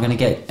out. I'm not going to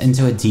get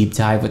into a deep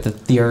dive with the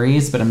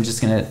theories, but I'm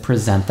just going to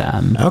present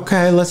them.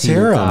 Okay, let's To you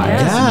hear them.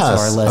 guys and to our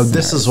Yes. Oh,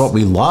 this is listeners. what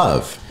we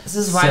love. This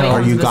is why So- we come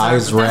Are you to Bizarre-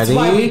 guys ready? That's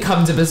why we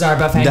come to Bizarre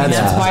Buffet.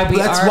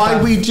 That's why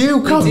we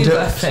do come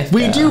to.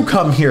 We do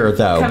come here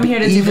though. Come here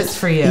to do this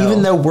for you.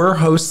 Even though we're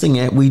hosting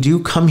it, we do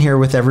come here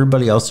with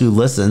everybody else who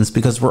listens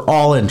because we're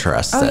all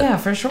interested. Oh yeah,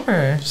 for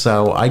sure.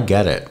 So I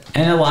get it.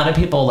 And a lot of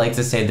people like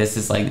to say this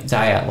is like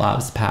Diet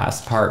Labs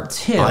Past Part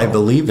 2. I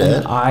believe it.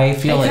 And I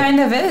feel It like, kind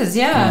of is,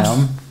 yeah. you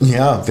know,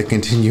 Yeah, the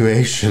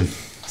continuation.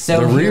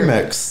 so The here-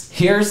 remix.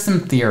 Here's some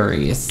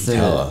theories to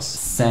Tell us.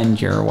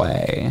 send your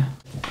way.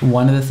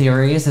 One of the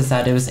theories is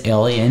that it was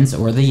aliens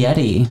or the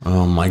Yeti.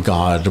 Oh my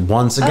God!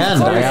 Once again,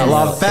 course. I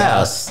love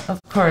fast. Of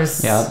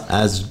course. Yep.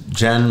 As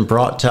Jen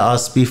brought to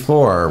us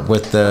before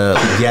with the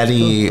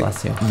Yeti,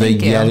 Bless you. the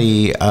Thank you.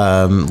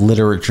 Yeti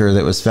literature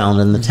that was found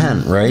in the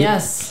tent, right?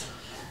 Yes.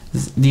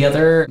 The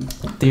other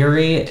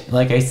theory,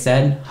 like I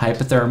said,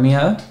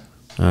 hypothermia.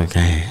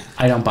 Okay.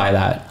 I don't buy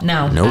that.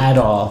 No. Nope. At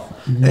all.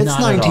 It's Not at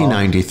all.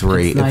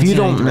 1993. It's If you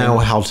don't 1993. know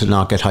how to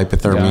not get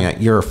hypothermia, Yeah.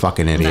 you're a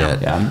fucking idiot.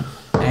 Yeah.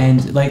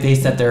 And like they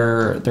said,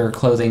 their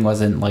clothing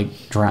wasn't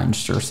like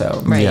drenched or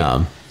so. Right.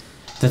 Yeah.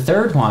 The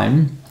third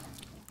one,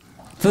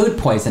 food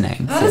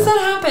poisoning. How does that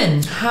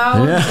happen?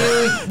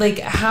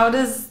 Yeah. How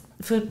does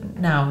food?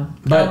 No,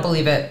 I But- don't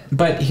believe it.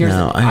 But here's,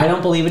 No, I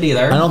don't believe it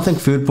either. I don't think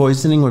food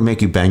poisoning would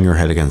make you bang your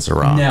head against a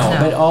rock. No, No.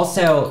 but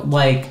also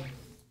like,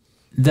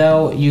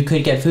 though you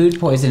could get food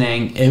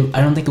poisoning,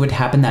 I don't think it would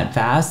happen that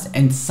fast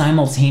and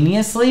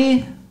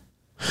simultaneously.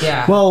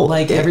 Yeah. Well,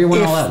 Like if- everyone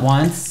if- all at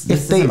once.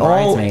 If they isn't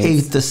all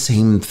Bridesmaids. ate the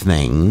same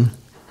thing,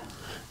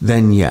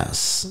 then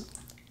yes.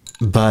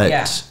 But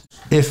Yeah.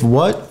 if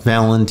what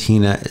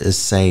Valentina is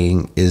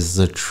saying is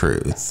the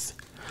truth,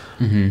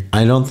 Mm-hmm.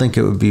 I don't think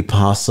it would be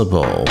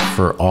possible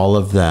for all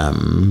of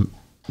them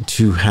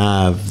to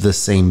have the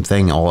same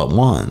thing all at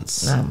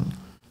once.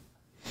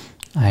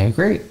 I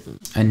agree.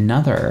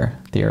 Another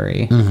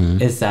theory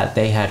Mm-hmm. is that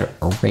they had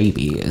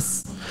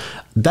rabies.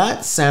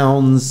 That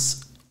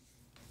sounds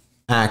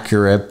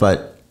accurate,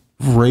 but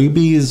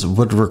rabies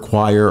would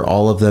require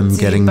all of them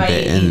getting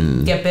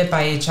bitten. Get bit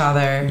by each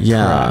other.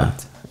 Yeah.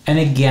 Correct. And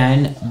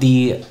again,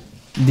 the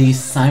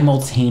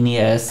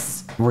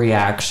simultaneous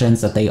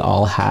reactions that they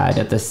all had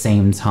at the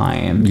same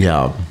time.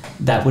 Yeah.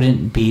 That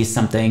wouldn't be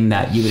something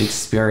that you would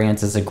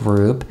experience as a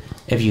group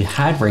if you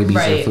had rabies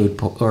Right.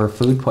 or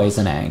food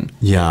poisoning.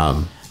 Yeah.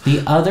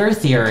 The other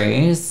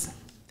theories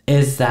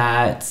is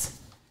that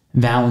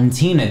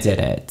Valentina did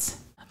it.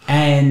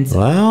 And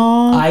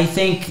Well, I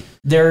think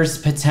there's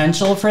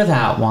potential for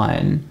that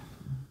one.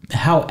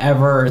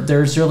 However,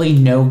 there's really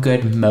no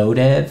good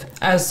motive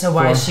As to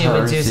why for she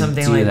would her do to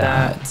something do like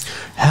that.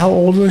 how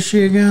old was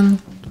she again?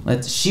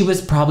 She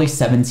was probably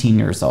 17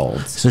 years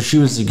old. So she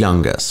was the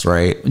youngest,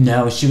 right?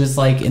 No, she was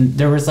like,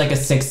 there was like a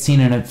 16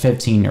 and a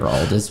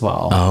 15-year-old as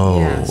well. Oh.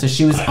 Yeah. So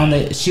she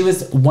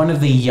was one of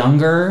the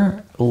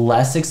younger,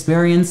 less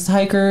experienced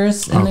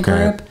hikers in the Okay.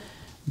 group.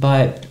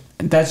 But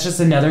that's just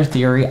another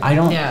theory. I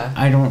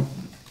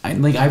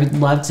would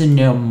love to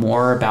know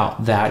more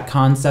about that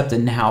concept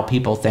and how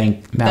people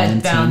think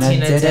That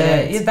Valentina did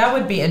it. Yeah, that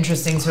would be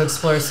interesting to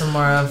explore some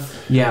more of.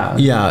 Yeah.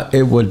 Yeah,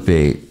 it would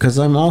be. Because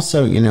I'm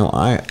also,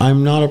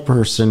 I'm not a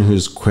person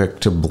who's quick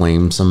to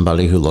blame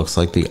somebody who looks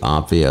like the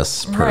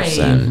obvious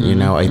person.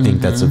 Right. I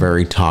think that's a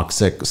very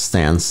toxic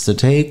stance to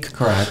take.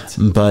 Correct.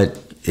 But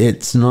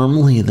it's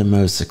normally the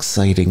most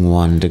exciting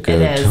one to go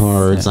It is.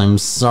 towards. I'm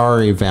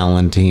sorry,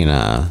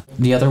 Valentina.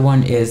 The other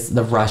one is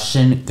the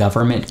Russian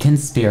government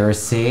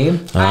conspiracy.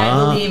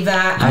 I believe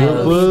that. I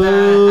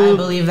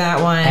believe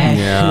that one. And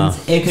Yeah,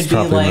 it could it's be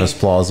probably like most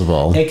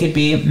plausible. it could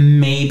be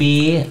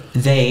maybe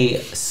they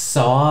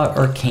saw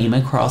or came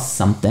across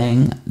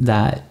something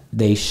that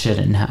they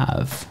shouldn't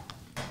have.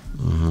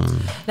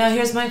 Now,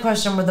 here's my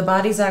question: were the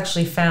bodies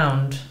actually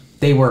found?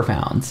 They were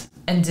found.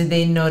 And did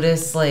they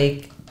notice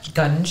like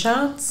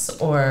gunshots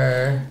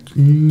or?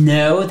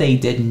 No, they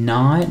did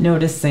not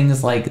notice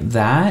things like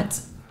that.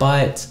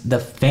 But the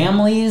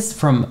families,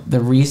 from the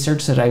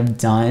research that I've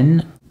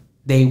done,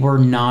 they were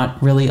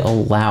not really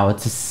allowed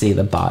to see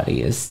the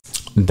bodies.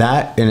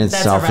 That in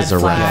itself red is a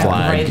red flag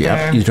flag. right Yep,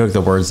 there. you took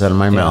the words out of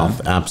my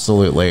mouth.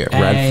 Absolutely.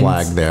 Red And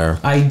flag there.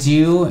 I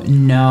do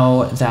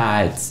know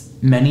that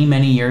many,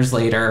 many years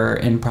later,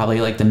 in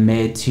probably like the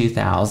mid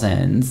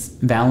 2000s,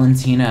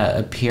 Valentina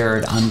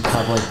appeared on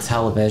public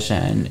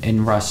television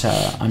in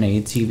Russia on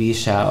a TV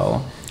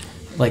show,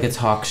 like a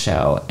talk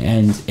show.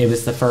 And it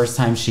was the first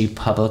time she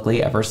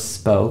publicly ever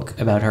spoke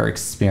about her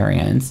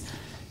experience.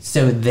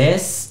 So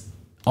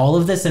all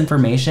of this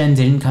information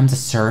didn't come to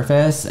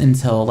surface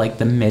until like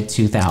the mid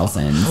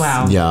 2000s.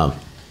 Wow. Yeah.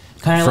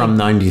 Kind of From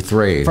like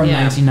 93. from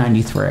Yeah.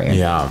 1993.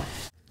 Yeah.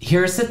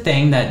 Here's the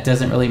thing that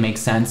doesn't really make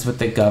sense with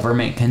the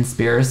government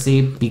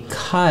conspiracy,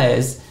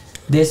 because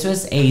this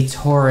was a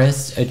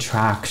tourist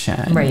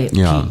attraction. Right.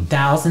 Yeah.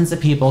 Thousands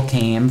of people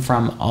came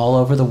from all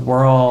over the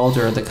world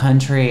or the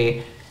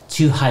country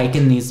to hike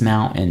in these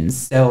mountains.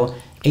 So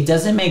it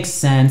doesn't make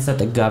sense that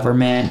the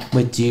government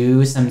would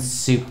do some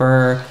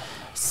super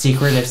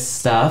secretive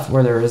stuff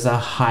where there is a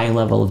high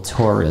level of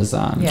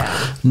tourism.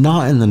 Yeah.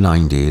 Not in the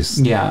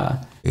 90s. Yeah.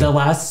 The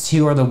last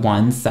two are the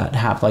ones that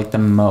have like the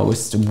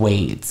most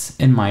weight,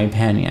 in my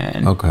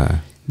opinion. Okay.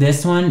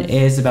 This one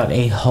is about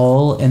a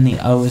hole in the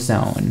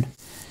ozone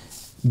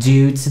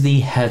due to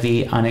the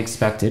heavy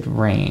unexpected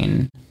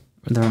rain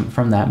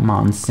from that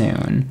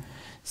monsoon.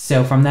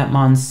 So from that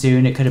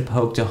monsoon, it could have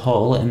poked a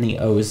hole in the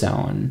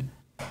ozone,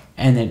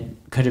 and it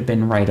could have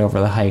been right over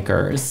the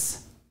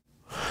hikers.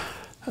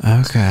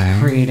 Okay.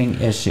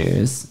 Creating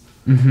issues.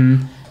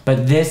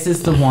 But this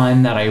is the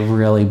one that I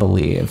really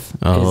believe is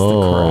the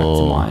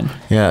correct one.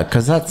 Yeah,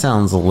 because that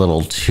sounds a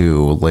little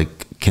too, like,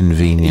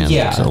 convenient.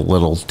 Yeah. A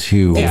little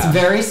too... It's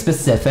very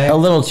specific. A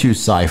little too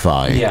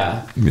sci-fi.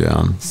 Yeah.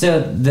 Yeah.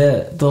 So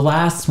the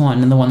last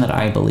one, and the one that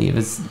I believe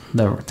is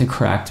the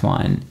correct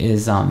one,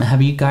 is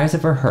have you guys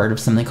ever heard of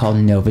something called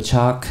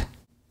Novichok?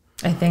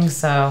 I think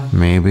so.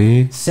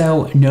 Maybe.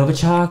 So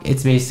Novichok,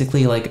 it's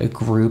basically like a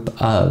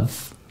group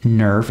of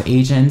nerve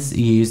agents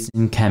used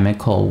in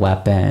chemical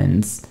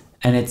weapons,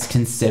 and it's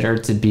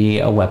considered to be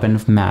a weapon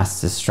of mass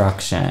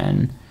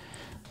destruction.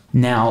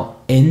 Now,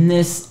 in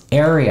this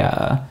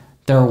area,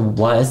 there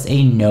was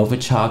a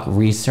Novichok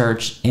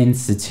Research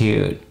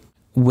Institute,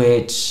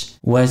 which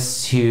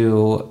was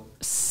to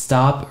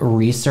stop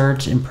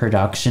research and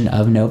production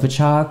of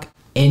Novichok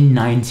in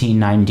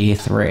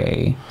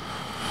 1993,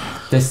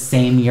 the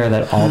same year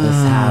that all this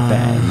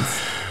happened.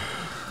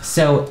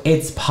 So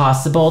it's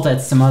possible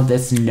that some of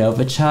this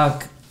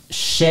Novichok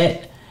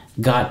shit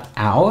got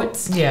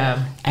out.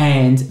 Yeah.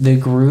 And the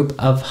group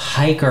of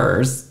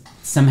hikers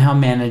somehow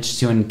managed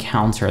to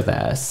encounter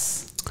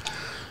this.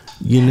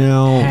 You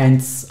know...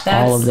 Hence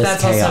all of this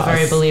that's chaos. also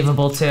very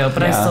believable too,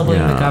 but I Yeah. still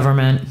believe the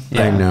government.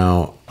 Yeah. I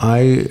know.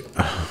 Oh,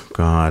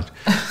 God.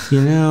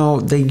 You know,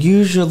 they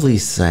usually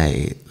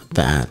say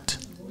that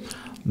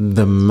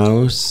the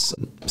most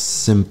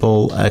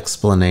simple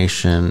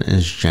explanation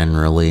is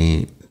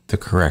generally the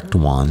correct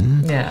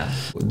one. Yeah.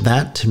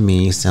 That to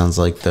me sounds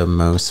like the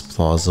most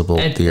plausible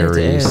It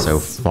theory is. so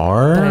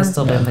far. But I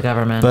still blame the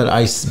government.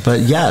 But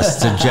yes,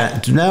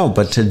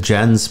 to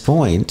Jen's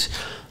point,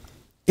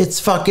 it's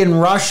fucking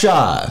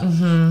Russia.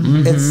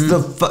 It's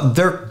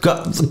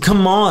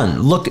come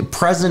on, look at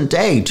present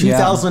day,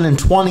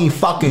 2020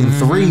 fucking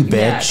 3, bitch.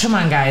 Yeah, come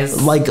on,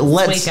 guys. Like,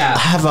 let's wake up.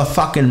 have a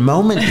fucking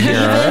moment Even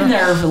here.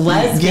 their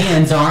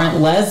lesbians aren't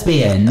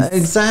lesbians.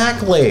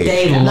 Exactly.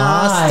 They Naste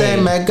lied.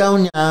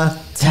 Megonia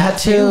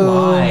Tattoo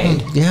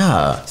lied.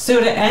 Yeah. So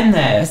to end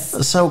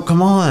this, So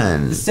come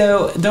on.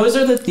 so those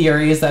are the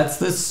theories. That's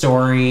the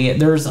story.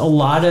 There's a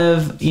lot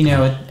of,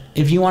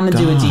 if you want to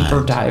do a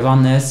deeper dive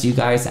on this, you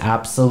guys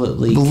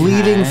absolutely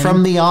Bleeding can.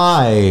 from the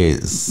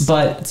eyes.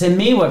 But to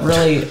me, what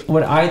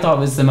I thought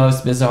was the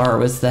most bizarre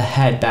was the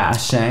head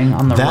bashing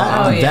on the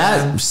rock. Oh, yeah.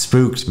 That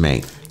spooked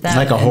me. That-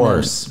 like a and then-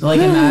 horse.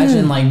 Like,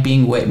 imagine like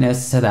being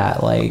witness to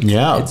that. Like,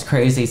 Yeah. it's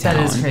crazy town.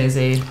 That is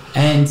crazy.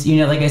 And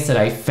like I said,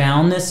 I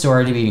found this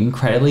story to be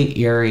incredibly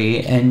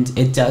eerie, and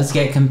it does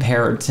get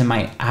compared to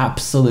my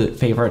absolute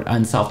favorite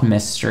unsolved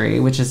mystery,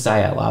 which is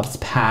Dyatlab's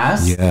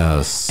Past.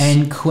 Yes.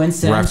 And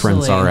coincidentally,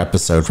 reference our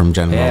episode from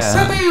Jen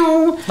Wilson.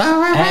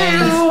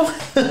 And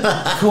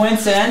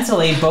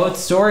coincidentally, both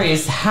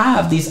stories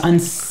have these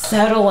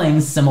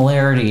unsettling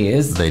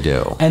similarities. They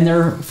do. And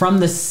they're from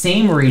the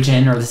same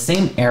region or the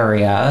same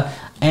area.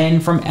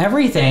 And from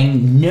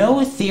everything,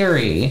 no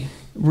theory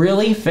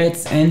really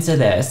fits into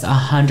this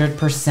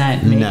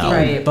 100%, making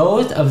Right.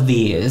 both of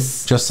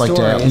these Just like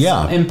stories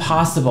yeah.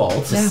 impossible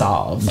to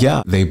solve.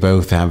 Yeah, they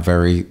both have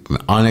very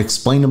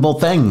unexplainable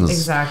things.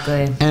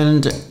 Exactly.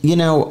 And,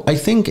 I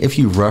think if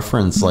you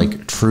reference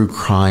like true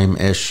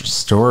crime-ish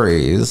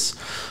stories,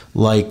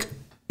 like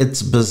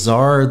it's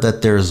bizarre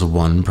that there's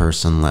one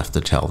person left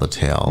to tell the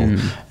tale.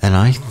 And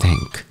I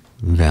think,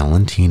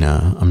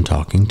 Valentina, I'm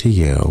talking to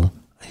you.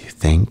 I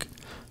think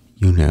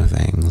you know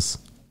things.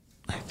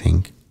 I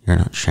think you're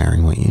not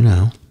sharing what you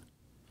know.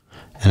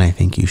 And I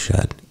think you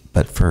should.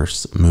 But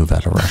first, move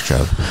out of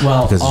Russia.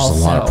 Well, because there's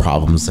a lot of also,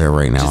 problems there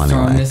right now Just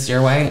throwing anyway. this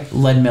your way.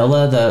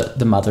 Ludmilla,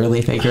 the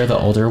motherly figure, the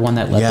older one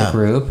that led the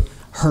group,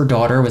 her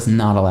daughter was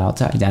not allowed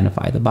to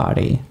identify the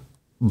body.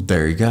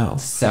 There you go.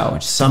 So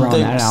just throwing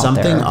that out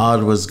Something there.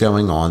 odd was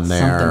going on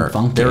there. Something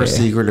funky. There were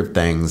secretive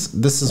things.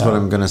 This is what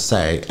I'm gonna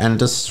say.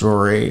 End of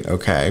story.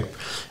 Okay,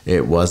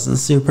 it wasn't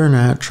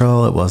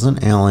supernatural. It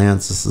wasn't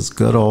aliens. This is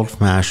good old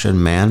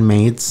fashioned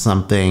man-made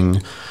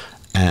something.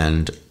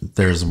 And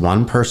there's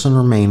one person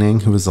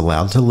remaining who is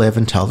allowed to live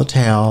and tell the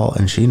tale,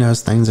 and she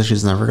knows things that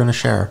she's never gonna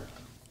share.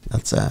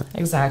 That's it.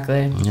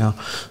 Exactly. Yeah.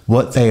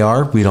 What they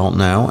are, we don't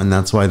know, and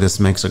that's why this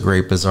makes a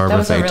great Bizarre That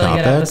was a Buffet really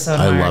good topic. episode,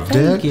 I Mark. loved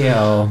Thank it. you.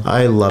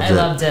 I loved it. I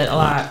loved it a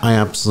lot. I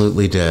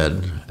absolutely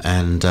did.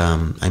 And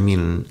I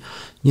mean,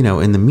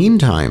 in the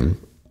meantime,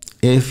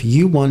 if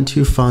you want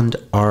to fund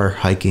our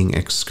hiking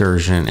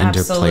excursion into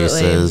Absolutely.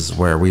 places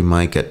where we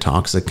might get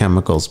toxic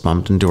chemicals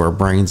pumped into our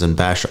brains and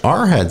bash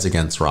our heads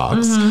against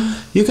rocks,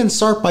 you can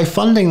start by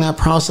funding that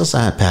process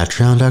at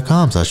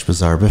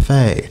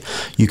patreon.com/bizarrebuffet.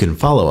 You can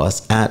follow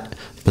us at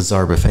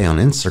Bizarre Buffet on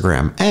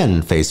Instagram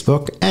and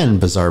Facebook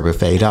and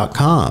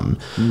bizarrebuffet.com.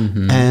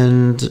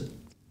 And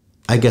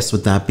I guess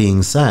with that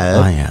being said,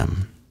 I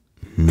am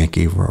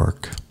Mickey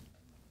Rourke.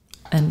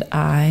 And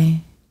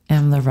I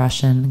am the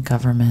Russian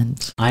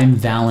government. I'm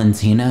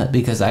Valentina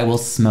because I will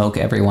smoke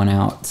everyone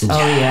out.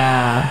 Oh,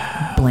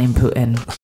 yeah. Blame Putin.